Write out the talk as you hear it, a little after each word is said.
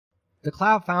The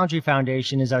Cloud Foundry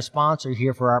Foundation is our sponsor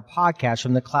here for our podcast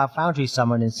from the Cloud Foundry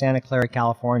Summit in Santa Clara,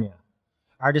 California.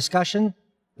 Our discussion,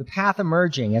 the path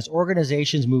emerging as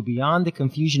organizations move beyond the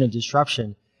confusion of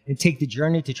disruption and take the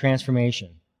journey to transformation.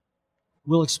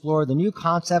 We'll explore the new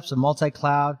concepts of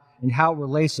multi-cloud and how it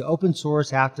relates to open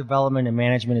source app development and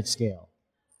management at scale.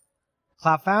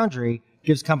 Cloud Foundry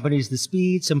gives companies the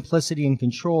speed, simplicity, and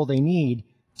control they need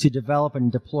to develop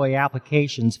and deploy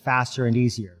applications faster and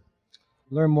easier.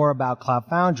 Learn more about Cloud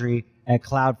Foundry at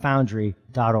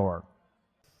cloudfoundry.org.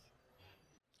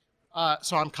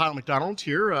 So I'm Kyle MacDonald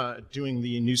here doing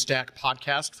the New Stack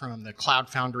podcast from the Cloud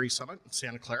Foundry Summit in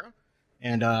Santa Clara.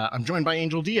 And I'm joined by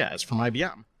Angel Diaz from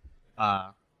IBM.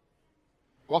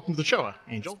 Welcome to the show,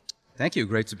 Angel. Thank you.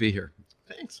 Great to be here.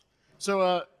 Thanks.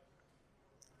 So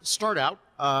start out,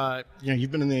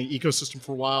 you've been in the ecosystem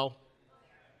for a while.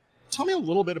 Tell me a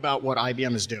little bit about what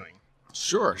IBM is doing.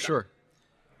 Sure.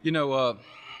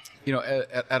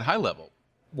 At high level,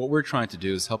 what we're trying to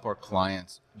do is help our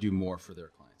clients do more for their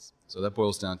clients. So that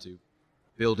boils down to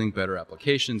building better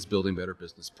applications, building better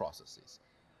business processes.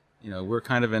 We're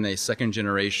kind of in a second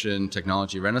generation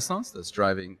technology renaissance that's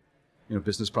driving,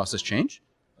 business process change.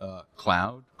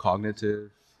 Cloud,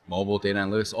 cognitive, mobile, data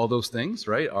analytics, all those things,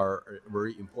 right, are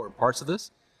very important parts of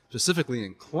this. Specifically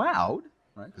in cloud,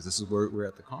 right, because this is where we're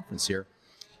at the conference here,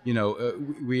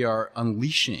 we are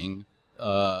unleashing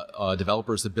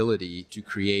developers' ability to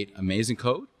create amazing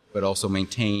code, but also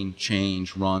maintain,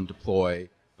 change, run, deploy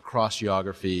across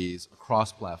geographies,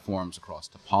 across platforms, across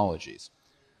topologies.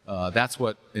 That's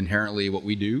what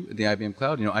we do at the IBM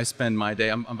Cloud. I spend my day,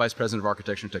 I'm Vice President of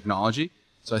Architecture and Technology,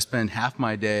 so I spend half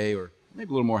my day, or maybe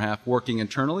a little more half, working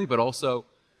internally, but also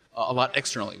a lot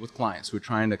externally with clients who are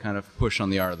trying to kind of push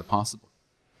on the art of the possible.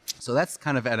 So that's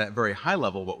kind of at a very high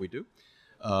level what we do.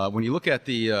 When you look at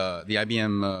the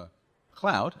IBM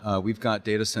Cloud, we've got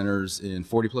data centers in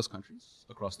 40 plus countries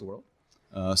across the world.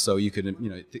 So you could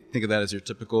think of that as your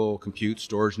typical compute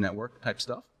storage network type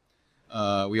stuff.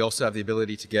 We also have the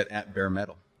ability to get at bare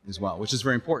metal as well, which is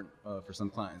very important for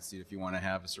some clients. If you want to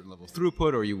have a certain level of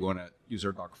throughput, or you want to use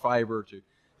our dark fiber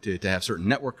to have certain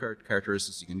network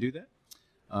characteristics, you can do that.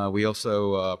 We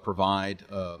also provide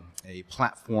a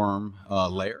platform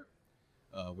layer,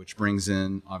 which brings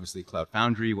in, obviously, Cloud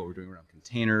Foundry, what we're doing around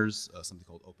containers, something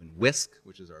called OpenWhisk,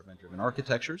 which is our event-driven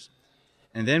architectures.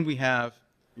 And then we have,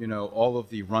 all of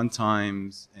the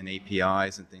runtimes and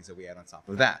APIs and things that we add on top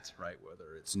of that, right?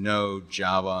 Whether it's Node,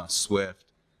 Java, Swift,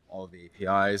 all of the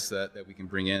APIs that we can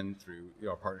bring in through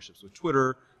our partnerships with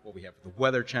Twitter, what we have with the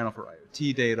Weather Channel for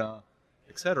IoT data,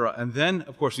 et cetera. And then,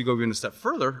 of course, we go even a step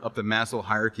further up the Maslow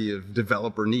hierarchy of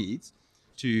developer needs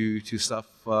to stuff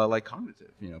like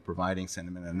cognitive, providing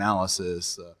sentiment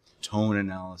analysis, tone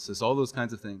analysis, all those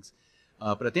kinds of things.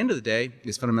 But at the end of the day,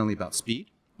 it's fundamentally about speed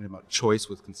and about choice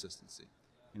with consistency.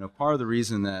 Part of the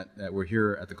reason that we're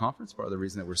here at the conference, part of the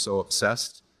reason that we're so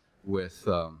obsessed with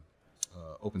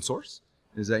open source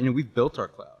is that, we've built our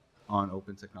cloud on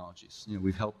open technologies.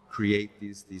 We've helped create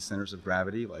these centers of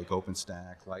gravity like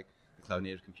OpenStack, like the Cloud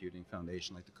Native Computing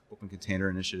Foundation, like the Open Container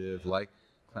Initiative, like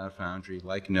Cloud Foundry,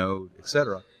 like Node, et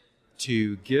cetera,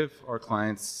 to give our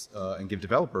clients and give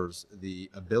developers the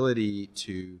ability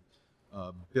to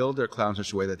build their cloud in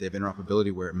such a way that they have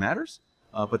interoperability where it matters,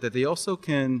 but that they also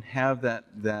can have that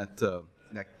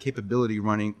capability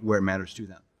running where it matters to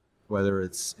them, whether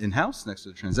it's in-house next to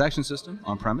the transaction system,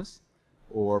 on-premise,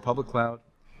 or public cloud,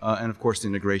 and of course the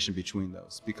integration between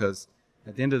those. Because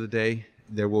at the end of the day,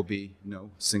 there will be no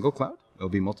single cloud. There will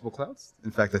be multiple clouds.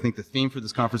 In fact, I think the theme for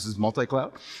this conference is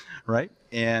multi-cloud, right?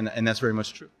 And that's very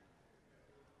much true.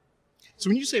 So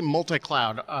when you say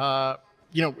multi-cloud,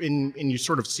 and you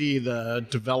sort of see the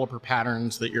developer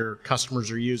patterns that your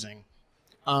customers are using,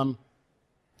 what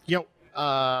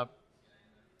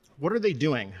are they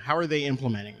doing? How are they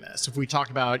implementing this? If we talk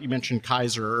about, you mentioned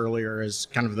Kaiser earlier as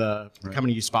kind of the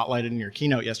company you spotlighted in your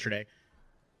keynote yesterday.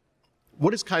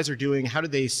 What is Kaiser doing? How do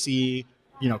they see,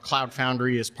 Cloud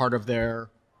Foundry as part of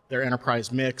their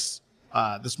enterprise mix?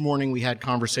 This morning we had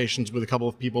conversations with a couple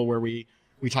of people where we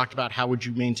talked about how would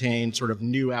you maintain sort of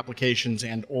new applications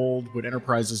and old? Would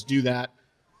enterprises do that?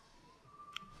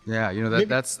 Yeah,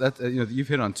 that's you've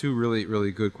hit on two really,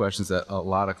 really good questions that a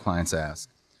lot of clients ask.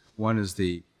 One is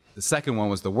the second one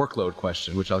was the workload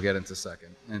question, which I'll get into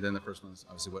second. And then the first one is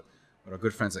obviously what our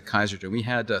good friends at Kaiser do. We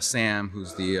had Sam,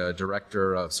 who's the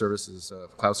director of services,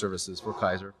 cloud services for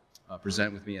Kaiser,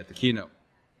 present with me at the keynote.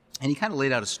 And he kind of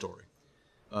laid out a story.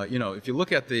 If you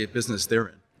look at the business they're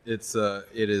in, it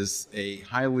is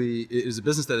a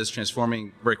business that is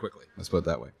transforming very quickly. Let's put it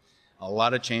that way. A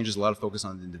lot of changes, a lot of focus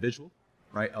on the individual,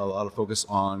 right? A lot of focus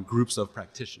on groups of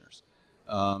practitioners.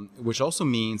 which also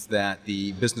means that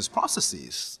the business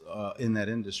processes in that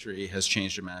industry has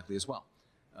changed dramatically as well.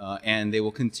 And they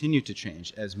will continue to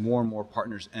change as more and more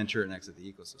partners enter and exit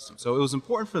the ecosystem. So it was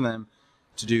important for them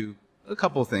to do a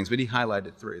couple of things, but he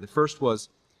highlighted three. The first was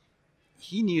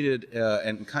he needed,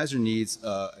 and Kaiser needs,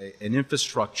 an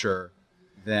infrastructure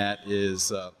that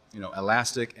is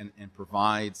elastic and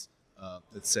provides,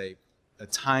 let's say, a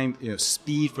time,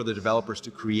 speed for the developers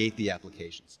to create the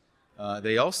applications.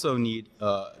 They also need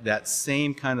that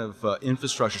same kind of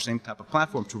infrastructure, same type of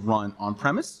platform to run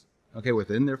on-premise, okay,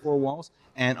 within their four walls,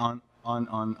 and on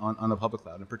the public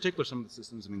cloud. In particular, some of the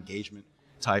systems of engagement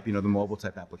type, the mobile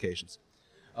type applications.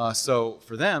 So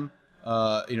for them,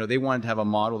 they wanted to have a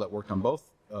model that worked on both.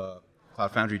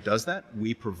 Cloud Foundry does that.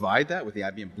 We provide that with the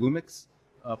IBM Bluemix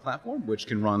platform, which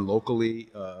can run locally,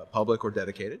 public or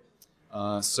dedicated.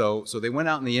 So they went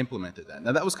out and they implemented that.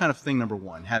 Now that was kind of thing number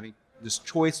one, having this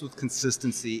choice with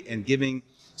consistency and giving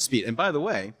speed. And by the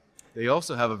way, they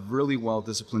also have a really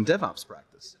well-disciplined DevOps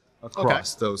practice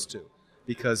across those two,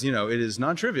 because it is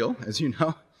non-trivial, as you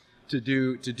know, to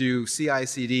do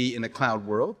CI/CD in a cloud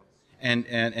world,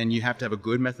 and you have to have a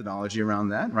good methodology around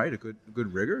that, right? A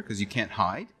good rigor, because you can't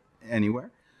hide anywhere.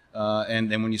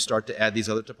 And then when you start to add these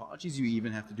other topologies, you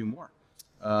even have to do more.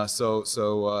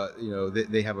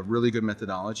 They have a really good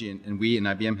methodology, and we in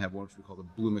IBM have what we call the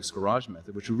Bluemix Garage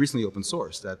method, which we recently open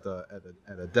sourced at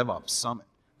a DevOps Summit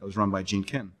that was run by Gene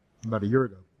Kim about a year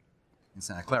ago in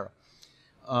Santa Clara.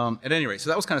 At any rate, so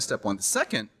that was kind of step one. The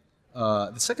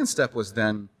second step was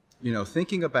then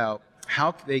thinking about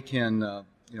how they can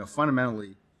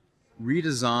fundamentally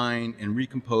redesign and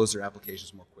recompose their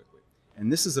applications more quickly.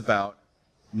 And this is about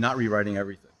not rewriting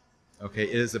everything. Okay,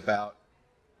 it is about,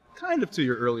 kind of to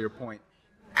your earlier point,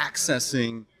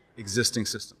 accessing existing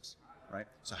systems, right?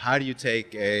 So how do you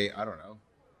take a,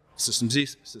 System Z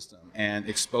system and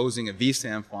exposing a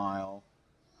vSAM file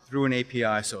through an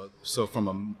API so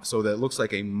that it looks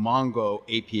like a Mongo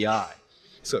API.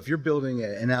 So if you're building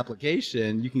an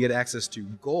application, you can get access to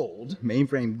gold,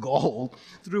 mainframe gold,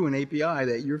 through an API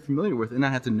that you're familiar with and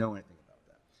not have to know anything about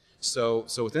that.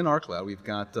 So within our cloud, we've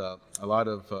got a lot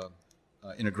of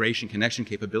integration connection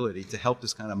capability to help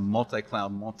this kind of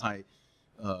multi-cloud,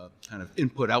 kind of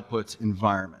input-output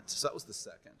environment. So that was the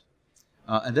second.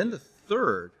 And then the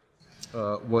third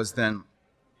was then,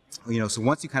 so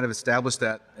once you kind of establish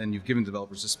that and you've given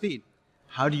developers the speed,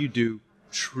 how do you do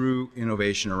true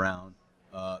innovation around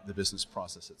the business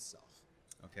process itself?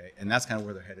 Okay, and that's kind of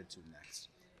where they're headed to next,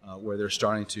 where they're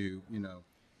starting to,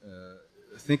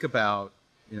 think about,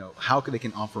 how they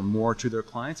can offer more to their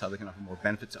clients, how they can offer more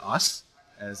benefit to us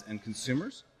as end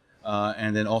consumers,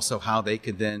 and then also how they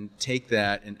could then take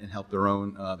that and help their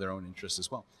own interests as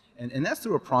well. And that's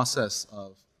through a process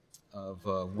of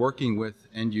working with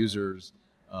end users,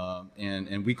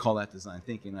 and we call that design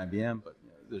thinking in IBM, but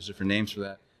there's different names for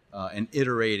that, and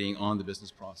iterating on the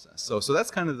business process. So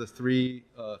that's kind of the three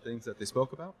things that they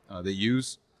spoke about. They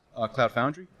use Cloud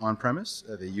Foundry on-premise.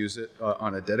 They use it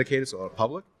on a dedicated, so on a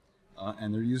public,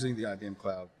 and they're using the IBM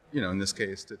Cloud, in this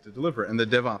case, to deliver it. And the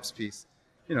DevOps piece,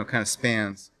 kind of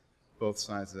spans both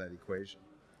sides of that equation.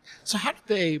 So how did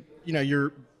they,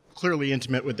 you're clearly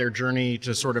intimate with their journey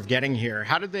to sort of getting here.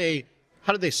 How did they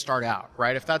start out,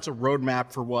 right? If that's a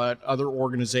roadmap for what other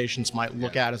organizations might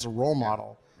look at as a role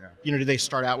model, do they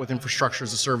start out with infrastructure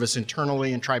as a service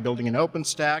internally and try building an open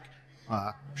stack?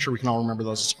 I'm sure we can all remember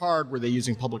those as hard. Were they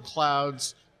using public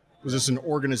clouds? Was this an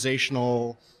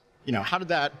organizational, how did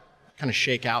that kind of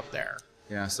shake out there?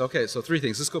 Yeah, so three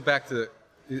things. Let's go back to,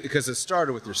 because it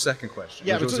started with your second question,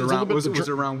 which was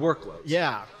around workloads.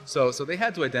 Yeah. So they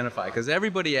had to identify, because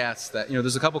everybody asks that,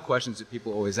 there's a couple questions that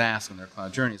people always ask on their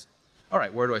cloud journeys. All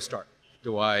right, where do I start?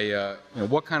 Do I,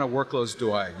 what kind of workloads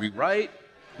do I rewrite?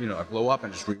 I blow up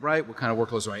and just rewrite. What kind of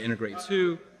workloads do I integrate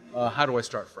to? How do I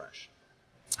start fresh?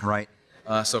 Right?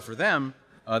 So for them,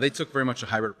 they took very much a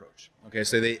hybrid approach. Okay,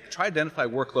 so they try to identify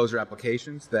workloads or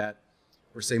applications that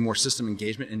were, say, more system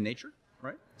engagement in nature.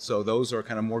 Right? So those are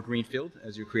kind of more greenfield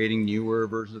as you're creating newer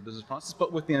versions of the business process,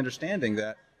 but with the understanding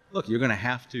that, look, you're going to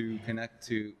have to connect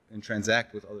to and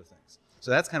transact with other things.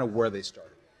 So that's kind of where they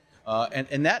started.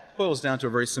 And that boils down to a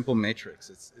very simple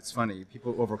matrix. It's funny,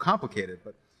 people overcomplicate it,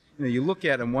 but you look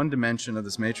at in one dimension of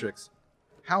this matrix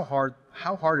how hard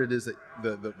it is that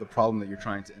the problem that you're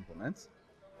trying to implement.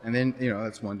 And then,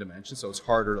 that's one dimension, so it's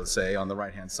harder, let's say, on the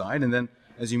right-hand side. And then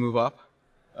as you move up,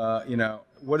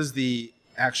 what is the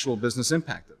actual business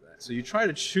impact of that? So you try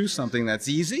to choose something that's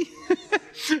easy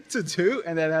to do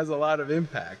and that has a lot of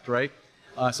impact, right?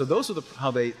 So those are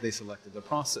how they selected the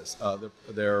process,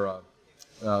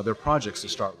 their projects to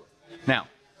start with. Now,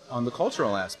 on the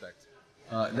cultural aspect,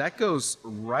 That goes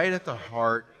right at the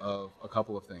heart of a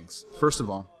couple of things. First of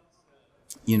all,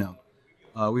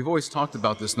 we've always talked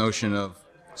about this notion of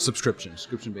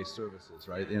subscription-based services,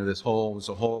 right? There's a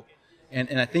whole,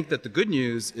 and I think that the good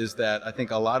news is that I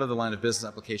think a lot of the line of business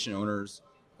application owners,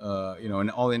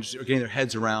 and all the industry are getting their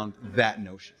heads around that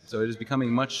notion. So it is becoming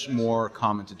much more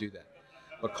common to do that.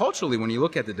 But culturally, when you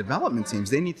look at the development teams,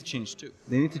 they need to change too.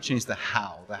 They need to change the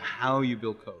how you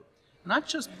build code. Not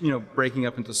just breaking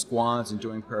up into squads and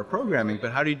doing pair programming,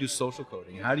 but how do you do social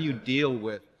coding? How do you deal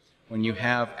with when you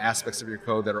have aspects of your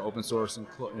code that are open source and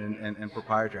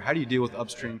proprietary? How do you deal with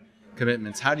upstream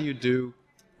commitments? How do you do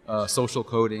social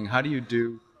coding? How do you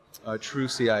do true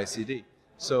CI/CD?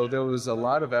 So there was a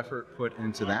lot of effort put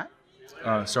into that,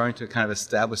 starting to kind of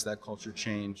establish that culture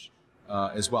change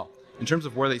as well. In terms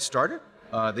of where they started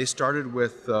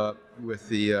with the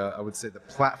I would say the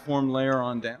platform layer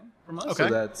on down from us. Okay. So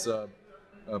that's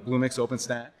Bluemix,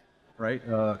 OpenStack, right?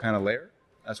 Kind of layer.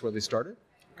 That's where they started.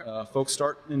 Folks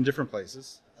start in different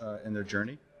places in their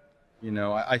journey.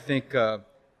 I think Cloud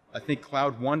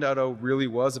 1.0 really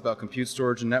was about compute,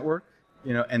 storage, and network.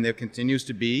 And it continues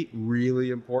to be really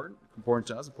important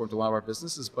to us, important to a lot of our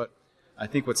businesses. But I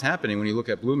think what's happening when you look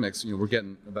at Bluemix, we're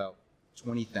getting about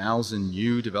 20,000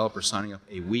 new developers signing up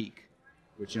a week,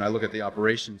 which I look at the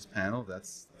operations panel.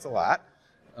 That's a lot.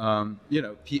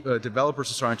 Developers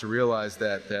are starting to realize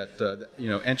that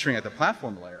entering at the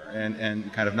platform layer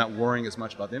and kind of not worrying as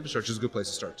much about the infrastructure is a good place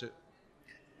to start too.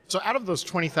 So out of those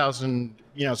 20,000,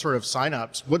 sort of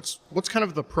signups, what's kind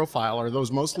of the profile? Are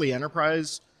those mostly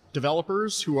enterprise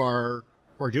developers who are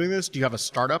doing this? Do you have a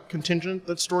startup contingent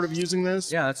that's sort of using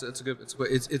this? Yeah,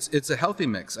 it's a healthy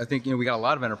mix. I think we got a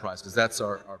lot of enterprise because that's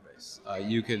our base.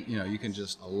 You can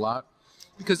just a lot.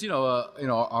 Because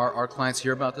our clients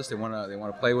hear about this, they want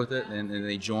to play with it, and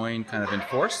they join kind of in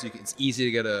force. It's easy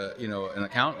to get an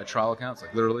account, a trial account. It's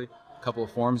like literally a couple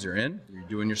of forms, you're in, you're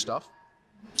doing your stuff.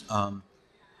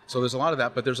 So there's a lot of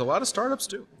that, but there's a lot of startups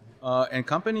too, and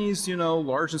companies,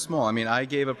 large and small. I mean, I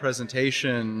gave a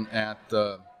presentation at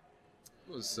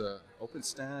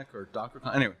OpenStack or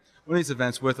DockerCon. Anyway, one of these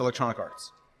events with Electronic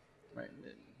Arts, right?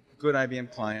 Good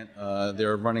IBM client.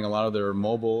 They're running a lot of their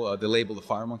mobile. They label the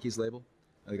Fire Monkeys label.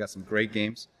 They got some great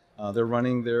games. They're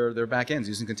running their back ends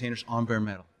using containers on bare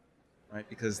metal, right?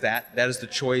 Because that is the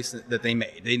choice that they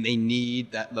made. They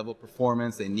need that level of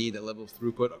performance. They need that level of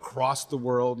throughput across the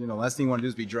world. The last thing you want to do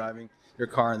is be driving your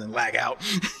car and then lag out,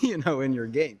 in your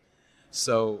game.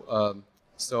 So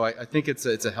I think it's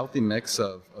a healthy mix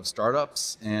of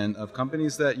startups and of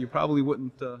companies that you probably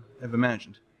wouldn't have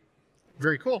imagined.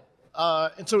 Very cool.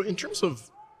 And so in terms of,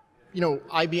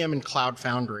 IBM and Cloud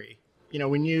Foundry,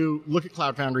 when you look at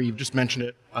Cloud Foundry, you've just mentioned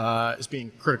it as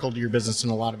being critical to your business in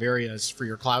a lot of areas for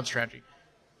your cloud strategy.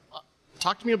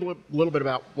 Talk to me a little bit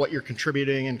about what you're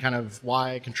contributing and kind of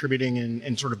why contributing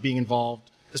and sort of being involved,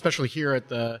 especially here at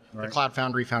the Cloud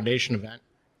Foundry Foundation event.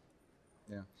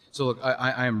 Yeah. So look,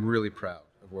 I am really proud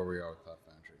of where we are with Cloud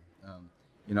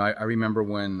Foundry. I remember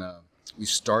when we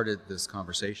started this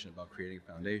conversation about creating a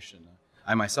foundation.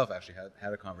 I myself actually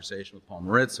had a conversation with Paul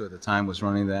Moritz, who at the time was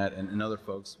running that, and other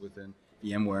folks within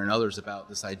VMware and others about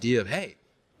this idea of, hey,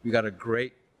 we got a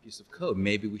great piece of code.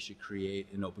 Maybe we should create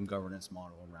an open governance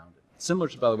model around it. Similar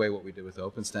to, by the way, what we did with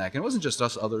OpenStack. And it wasn't just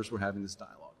us, others were having this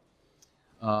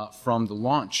dialogue. From the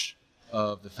launch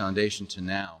of the foundation to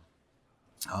now,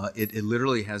 it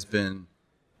literally has been,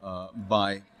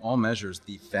 by all measures,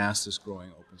 the fastest growing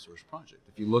open source project.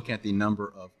 If you look at the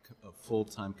number of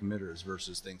full-time committers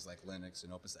versus things like Linux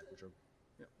and OpenStack, which are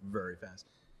very fast,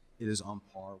 it is on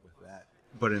par with that,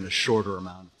 but in a shorter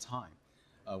amount of time,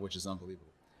 which is unbelievable.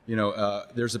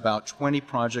 There's about 20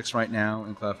 projects right now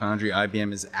in Cloud Foundry.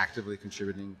 IBM is actively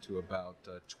contributing to about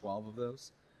 12 of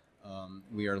those.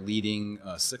 We are leading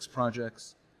 6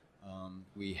 projects.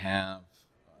 We have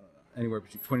anywhere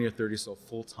between 20 or 30 so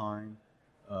full-time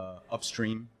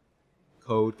upstream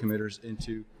code committers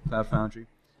into Cloud Foundry.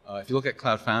 If you look at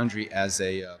Cloud Foundry as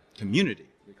a community,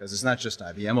 because it's not just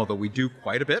IBM, although we do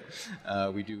quite a bit.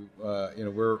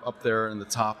 We're up there in the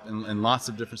top in lots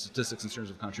of different statistics in terms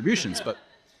of contributions. But,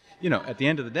 at the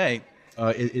end of the day,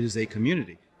 it is a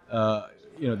community.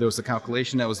 There was a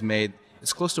calculation that was made.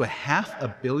 It's close to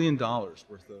 $500 million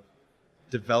worth of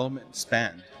development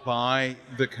spend by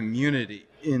the community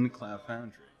in Cloud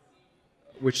Foundry,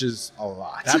 which is a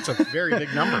lot. That's a very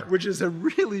big number. Which is a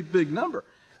really big number.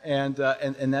 And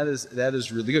that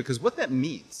is really good, because what that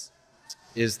means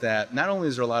is that not only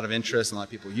is there a lot of interest and a lot of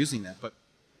people using that, but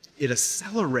it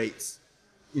accelerates,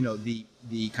 the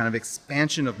kind of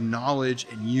expansion of knowledge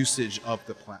and usage of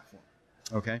the platform.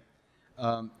 Okay,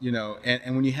 and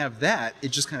when you have that,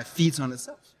 it just kind of feeds on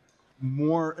itself,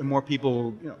 more and more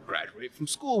people, graduate from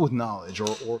school with knowledge,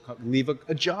 or leave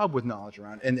a job with knowledge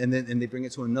around, and then they bring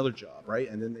it to another job, right?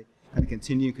 And then they kind of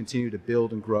continue to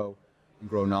build and grow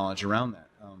knowledge around that.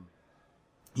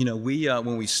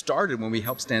 When we started, when we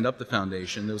helped stand up the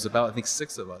foundation, there was about, I think,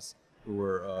 6 of us who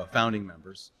were founding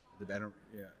members.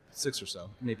 6 or so,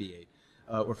 maybe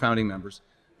 8, were founding members.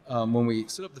 When we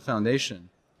set up the foundation,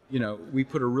 we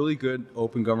put a really good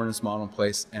open governance model in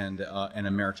place and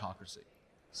a meritocracy.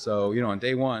 So, on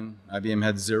day 1, IBM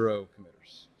had 0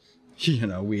 committers.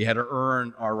 We had to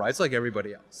earn our rights like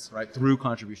everybody else, right? Through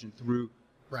contribution, through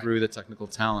the technical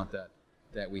talent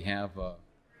that we have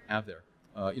there.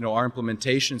 Our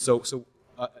implementation. So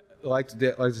I like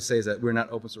to say is that we're not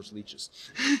open source leeches.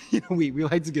 We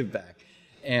like to give back,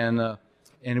 and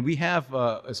we have,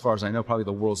 as far as I know, probably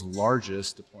the world's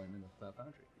largest deployment of Cloud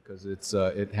Foundry because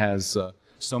it has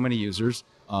so many users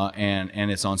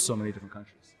and it's on so many different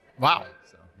countries. Wow.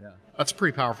 So yeah, that's a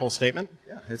pretty powerful statement.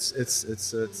 Yeah, it's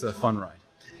a fun ride.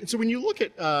 And so when you look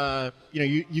at,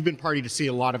 you've been party to see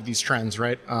a lot of these trends,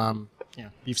 right?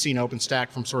 You've seen OpenStack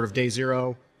from sort of day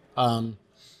 0.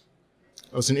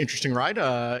 It was an interesting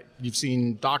ride. You've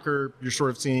seen Docker. You're sort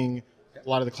of seeing a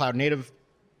lot of the cloud native.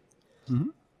 Mm-hmm.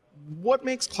 What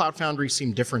makes Cloud Foundry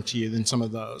seem different to you than some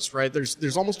of those, right?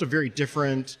 There's almost a very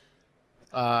different,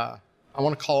 I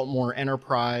want to call it more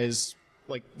enterprise.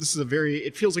 Like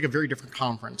it feels like a very different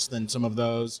conference than some of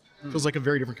those. It feels like a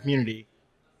very different community.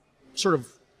 Sort of,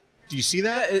 do you see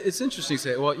that? Yeah, it's interesting to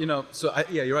say. Well,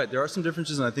 you're right. There are some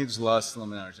differences, and I think there's a lot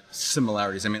of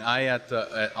similarities. I mean, I at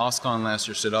OSCON last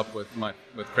year stood up with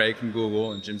Craig from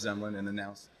Google and Jim Zemlin and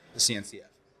announced the CNCF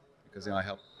because I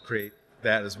helped create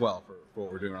that as well for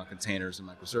what we're doing around containers and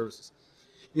microservices.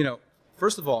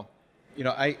 First of all,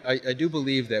 I do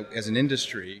believe that as an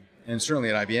industry, and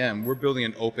certainly at IBM, we're building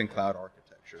an open cloud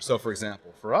architecture. So, for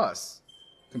example, for us,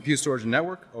 compute, storage, and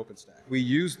network, OpenStack. We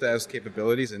use those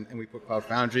capabilities, and we put Cloud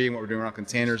Foundry and what we're doing around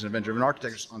containers and event-driven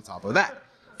architectures on top of that,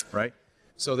 right?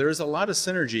 So there is a lot of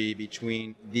synergy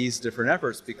between these different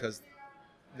efforts because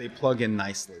they plug in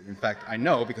nicely. In fact, I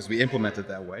know because we implement it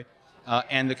that way.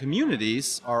 And the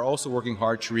communities are also working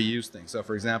hard to reuse things. So,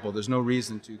 for example, there's no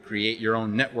reason to create your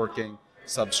own networking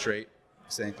substrate,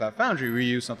 say in Cloud Foundry,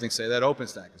 reuse something, say, that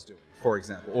OpenStack is doing, for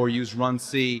example, or use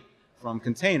RunC from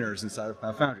containers inside of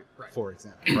Cloud Foundry, for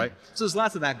example, right? So there's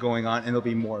lots of that going on, and there'll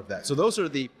be more of that. So those are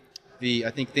the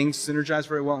I think things synergize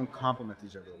very well and complement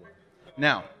each other well.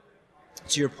 Now,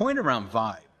 to your point around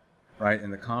vibe, right,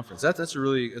 in the conference,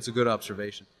 it's a good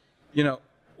observation.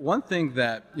 One thing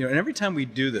that, and every time we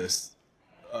do this,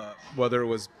 whether it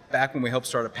was back when we helped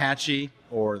start Apache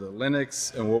or the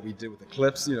Linux and what we did with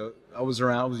Eclipse, I was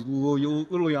around, I was a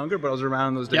little younger, but I was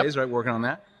around those days, right, working on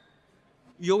that.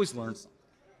 You always learn something.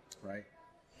 Right,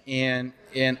 and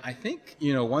I think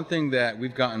one thing that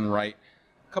we've gotten right,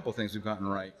 a couple of things we've gotten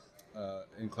right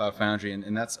in Cloud Foundry,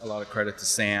 and that's a lot of credit to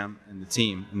Sam and the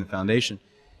team in the foundation,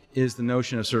 is the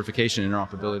notion of certification and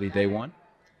interoperability day 1,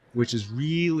 which is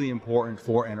really important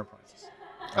for enterprises.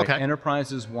 Right? Okay.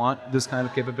 Enterprises want this kind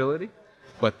of capability,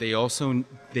 but they also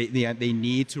they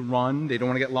need to run. They don't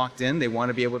want to get locked in. They want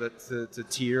to be able to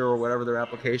tier or whatever their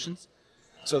applications.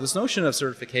 So this notion of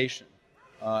certification.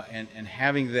 And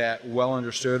having that well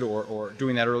understood or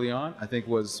doing that early on, I think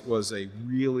was a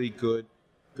really good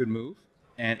move,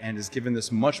 and has given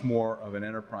this much more of an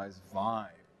enterprise vibe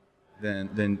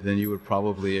than you would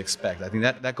probably expect. I think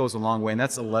that goes a long way, and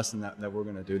that's a lesson that we're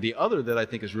going to do. The other that I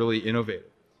think is really innovative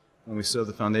when we started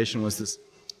the foundation was this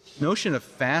notion of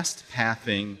fast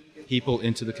pathing people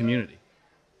into the community.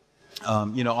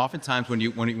 Oftentimes when you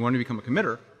want to become a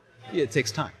committer, it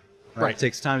takes time. Right? It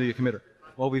takes time to be a committer.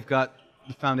 Well,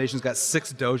 the foundation's got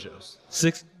 6 dojos,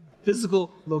 6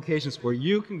 physical locations where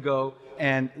you can go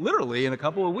and literally in a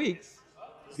couple of weeks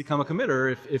become a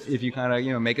committer if you kind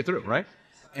of make it through, right?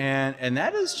 And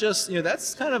that is just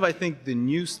that's kind of, I think, the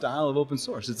new style of open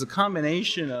source. It's a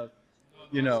combination of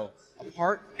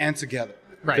apart and together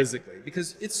physically,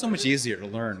 because it's so much easier to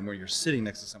learn where you're sitting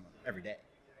next to someone every day,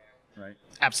 right?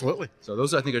 Absolutely. So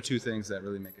those, I think, are 2 things that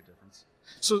really make a difference.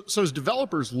 So as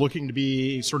developers looking to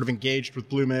be sort of engaged with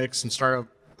Bluemix and start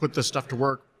to put this stuff to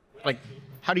work, like,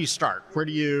 how do you start? Where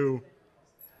do you?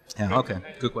 Yeah. Okay.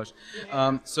 Good question.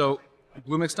 So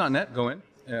Bluemix.net, go in,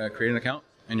 create an account,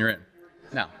 and you're in.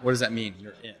 Now, what does that mean?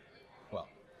 You're in. Well,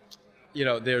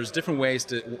 there's different ways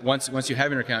to once you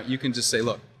have your account, you can just say,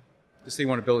 look, let's say you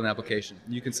want to build an application.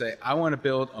 You can say, I want to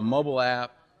build a mobile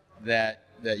app that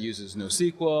uses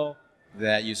NoSQL,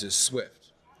 that uses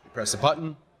Swift. You press a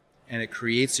button, and it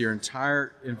creates your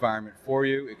entire environment for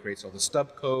you. It creates all the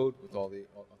stub code with all the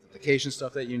authentication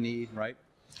stuff that you need, right?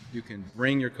 You can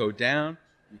bring your code down,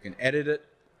 You can edit it.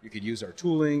 You could use our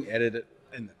tooling, edit it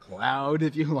in the cloud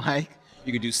if you like.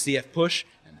 You could do CF push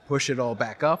and push it all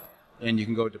back up, and you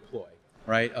can go deploy,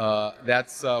 right?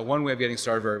 That's one way of getting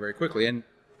started very, very quickly. And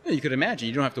you could imagine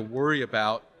you don't have to worry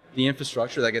about the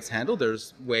infrastructure that gets handled.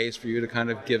 There's ways for you to kind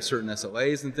of give certain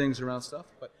SLAs and things around stuff.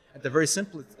 But at the very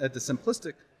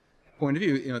simplistic point of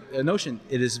view, a Notion,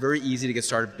 it is very easy to get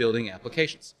started building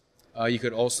applications. You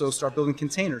could also start building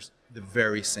containers the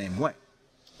very same way,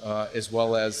 as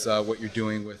well as what you're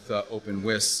doing with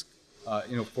OpenWhisk,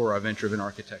 for event-driven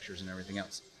architectures and everything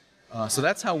else. So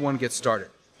that's how one gets started.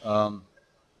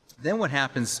 Then what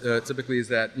happens typically is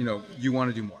that you want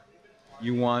to do more.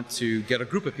 You want to get a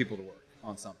group of people to work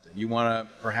on something. You want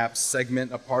to perhaps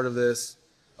segment a part of this,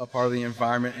 a part of the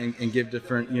environment, and give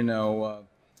different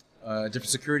different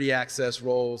security access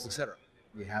roles, etc.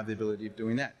 We have the ability of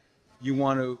doing that. You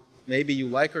want to, maybe you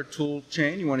like our tool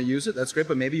chain, you want to use it, that's great,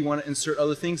 but maybe you want to insert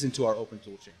other things into our open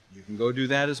tool chain. You can go do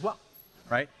that as well,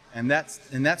 right? And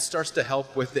that starts to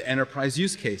help with the enterprise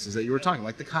use cases that you were talking,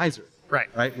 like the Kaiser,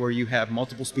 right? Where you have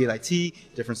multiple speed IT,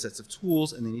 different sets of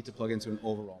tools, and they need to plug into an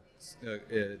overall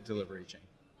delivery chain.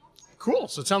 Cool.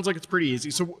 So it sounds like it's pretty easy.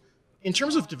 So in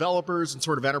terms of developers and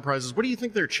sort of enterprises, what do you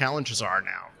think their challenges are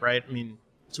now, right? I mean,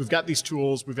 so we've got these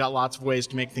tools, we've got lots of ways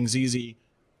to make things easy.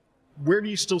 Where do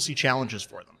you still see challenges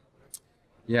for them?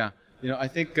 Yeah, I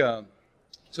think,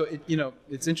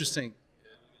 it's interesting.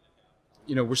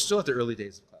 We're still at the early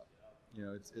days of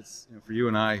cloud. It's for you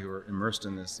and I who are immersed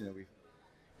in this, we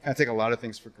kind of take a lot of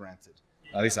things for granted.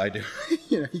 At least I do.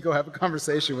 You go have a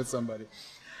conversation with somebody.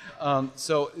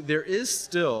 So there is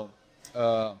still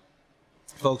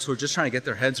folks who are just trying to get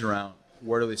their heads around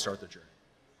where do they start their journey.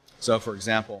 So for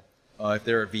example, if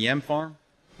they're a VM farm,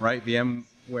 right?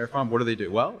 VMware farm, what do they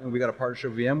do? Well, and we got a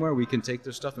partnership with VMware, we can take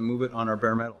their stuff and move it on our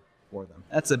bare metal for them.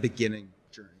 That's a beginning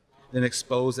journey. Then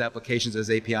expose applications as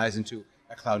APIs into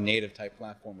a cloud native type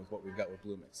platform with what we've got with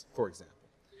Bluemix, for example.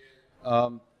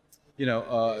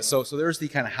 So there's the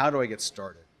kind of how do I get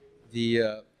started.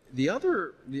 The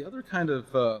other kind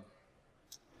of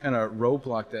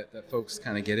roadblock that folks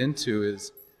kind of get into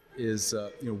is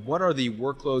what are the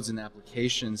workloads and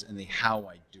applications and the how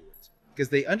I do it, because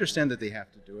they understand that they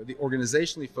have to do it. The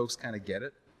organizationally folks kind of get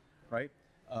it, right?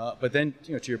 But then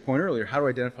to your point earlier, how do I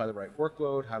identify the right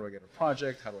workload? How do I get a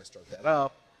project? How do I start that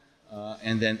up?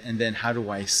 And then how do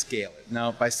I scale it?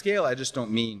 Now by scale, I just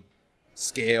don't mean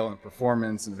scale and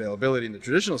performance and availability in the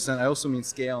traditional sense. I also mean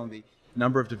scale in the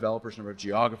number of developers, number of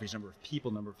geographies, number of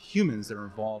people, number of humans that are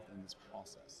involved in this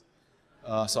process.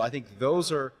 So I think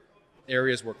those are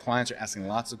areas where clients are asking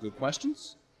lots of good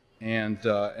questions, and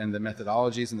the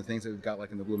methodologies and the things that we've got,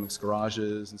 like in the Bluemix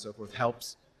garages and so forth,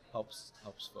 helps folks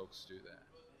do that.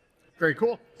 Very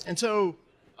cool. And so,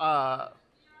 what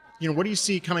do you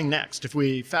see coming next? If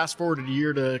we fast forward a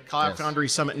year to Cloud Foundry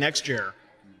Summit next year,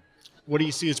 what do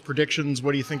you see as predictions?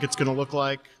 What do you think it's going to look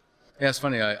like? Yeah, it's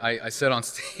funny. I said on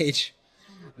stage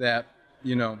that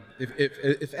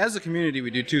if as a community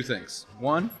we do two things.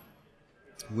 One,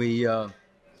 we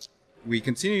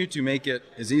continue to make it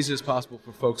as easy as possible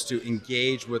for folks to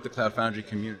engage with the Cloud Foundry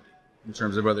community in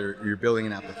terms of whether you're building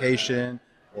an application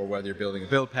or whether you're building a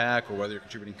build pack or whether you're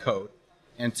contributing code.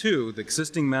 And two, the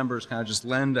existing members kind of just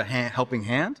lend a helping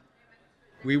hand.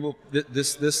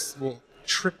 This will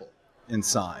triple in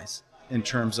size in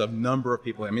terms of number of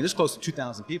people. I mean, there's close to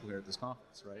 2,000 people here at this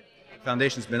conference, right? The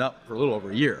foundation's been up for a little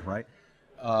over a year, right?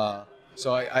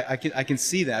 So I can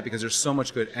see that because there's so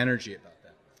much good energy about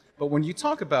that. But when you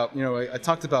talk about, I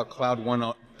talked about Cloud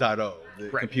 1.0, the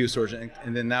compute storage,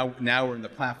 and then now we're in the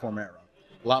platform era.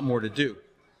 A lot more to do.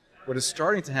 What is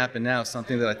starting to happen now is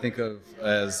something that I think of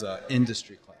as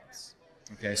industry clouds.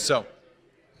 Okay, so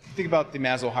think about the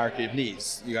Maslow hierarchy of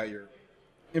needs. You got your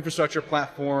infrastructure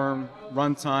platform,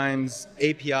 runtimes,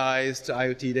 APIs to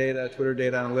IoT data, Twitter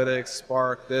data analytics,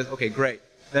 Spark, this. Okay, great.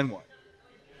 Then what?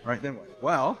 Right, then what?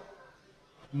 Well,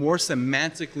 more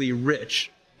semantically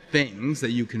rich things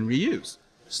that you can reuse.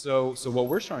 So what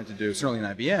we're trying to do, certainly in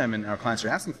IBM, and our clients are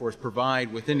asking for, is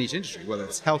provide within each industry, whether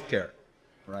it's healthcare,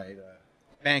 right,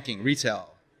 banking,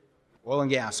 retail, oil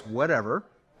and gas, whatever,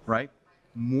 right,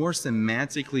 more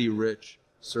semantically rich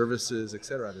services, et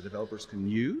cetera, that developers can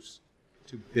use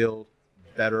to build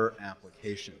better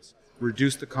applications,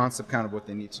 reduce the concept count of what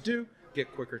they need to do,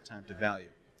 get quicker time to value.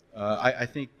 I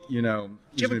think, do you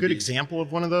have a good example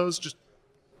of one of those, just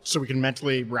so we can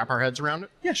mentally wrap our heads around it?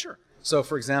 Yeah, sure. So,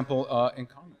 for example, in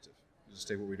cognitive, just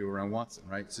take what we do around Watson,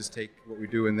 right? Just take what we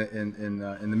do in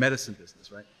the medicine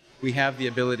business, right? We have the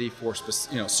ability for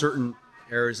certain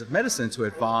areas of medicine to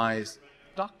advise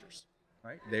doctors,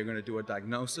 right? They're going to do a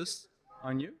diagnosis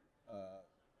on you,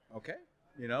 okay?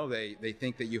 You know, they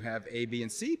think that you have A, B,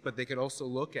 and C, but they could also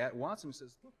look at Watson and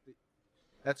says, look,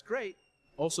 that's great.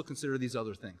 Also consider these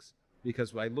other things.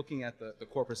 Because by looking at the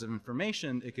corpus of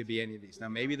information, it could be any of these. Now,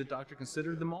 maybe the doctor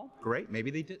considered them all. Great. Maybe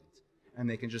they didn't. And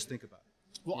they can just think about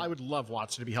it. Well, I would love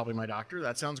Watson to be helping my doctor.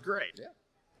 That sounds great.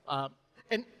 Yeah.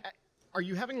 And are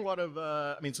you having a lot of,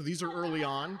 so these are early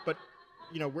on, but,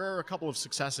 where are a couple of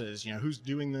successes? Who's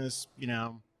doing this?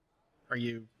 Do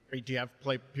you have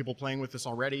people playing with this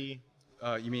already?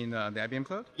 You mean the IBM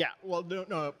Cloud? Yeah. Well,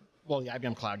 no. Well, the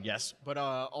IBM Cloud, yes. But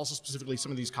also specifically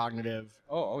some of these cognitive.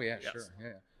 Oh yeah, yes. Sure.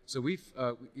 Yeah. So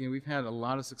we've had a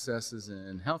lot of successes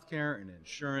in healthcare and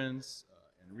insurance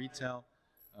and retail.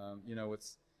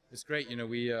 It's great.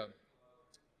 IBM,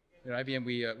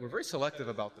 we're very selective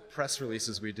about the press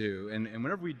releases we do, and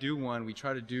whenever we do one, we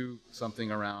try to do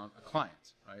something around a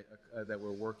client, right, that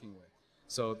we're working with.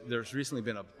 So there's recently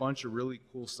been a bunch of really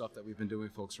cool stuff that we've been doing,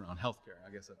 folks, around healthcare. I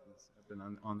guess I've been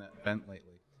on that bent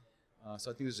lately.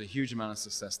 So I think there's a huge amount of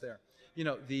success there.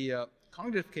 The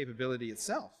cognitive capability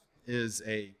itself is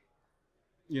a,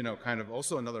 kind of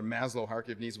also another Maslow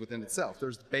hierarchy of needs within itself.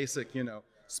 There's basic,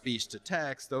 speech to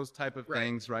text, those type of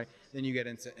things, right? Then you get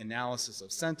into analysis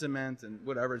of sentiment and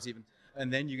whatever it's even,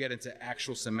 and then you get into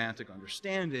actual semantic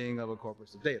understanding of a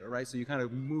corpus of data, right? So you kind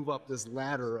of move up this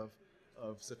ladder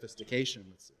of sophistication,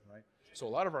 right? So a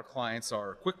lot of our clients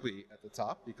are quickly at the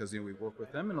top because we work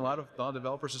with them, and a lot of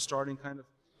developers are starting kind of,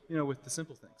 with the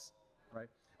simple things, right?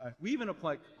 We even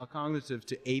apply a cognitive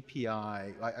to API,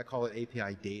 I call it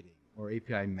API dating or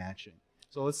API matching.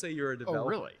 So let's say you're a developer. Oh,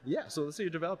 really? Yeah. So let's say you're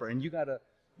a developer and you want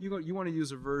to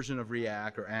use a version of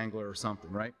React or Angular or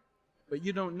something, right? But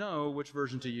you don't know which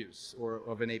version to use or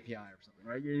of an API or something,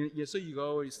 right? So you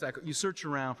go, you search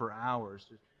around for hours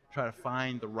to try to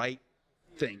find the right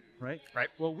thing, right? Right.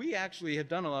 Well, we actually have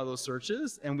done a lot of those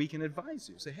searches, and we can advise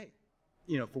you. Say, hey,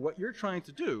 for what you're trying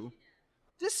to do,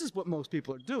 this is what most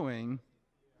people are doing.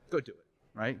 Go do it,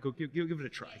 right? Go give it a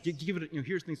try. Give it.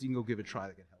 Here's things you can go give it a try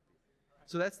that can help you.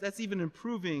 So that's even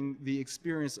improving the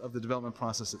experience of the development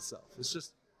process itself. It's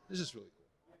just really cool.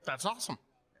 That's awesome.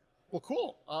 Well,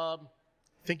 cool.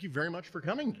 Thank you very much for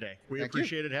coming today. We Thank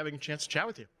appreciated having a chance to chat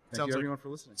with you. Thank you, everyone, for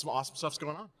listening. Some awesome stuff's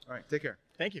going on. All right, take care.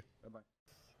 Thank you. Bye-bye.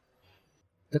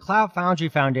 The Cloud Foundry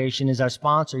Foundation is our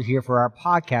sponsor here for our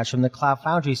podcast from the Cloud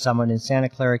Foundry Summit in Santa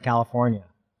Clara, California.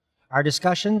 Our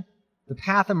discussion, the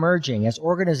path emerging as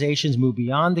organizations move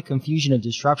beyond the confusion of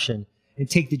disruption and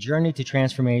take the journey to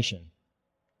transformation.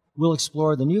 We'll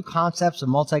explore the new concepts of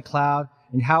multi-cloud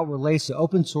and how it relates to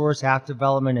open source app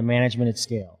development and management at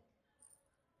scale.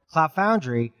 Cloud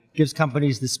Foundry gives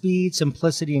companies the speed,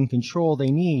 simplicity, and control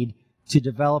they need to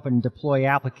develop and deploy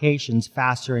applications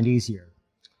faster and easier.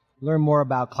 Learn more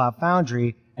about Cloud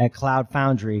Foundry at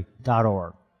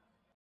cloudfoundry.org.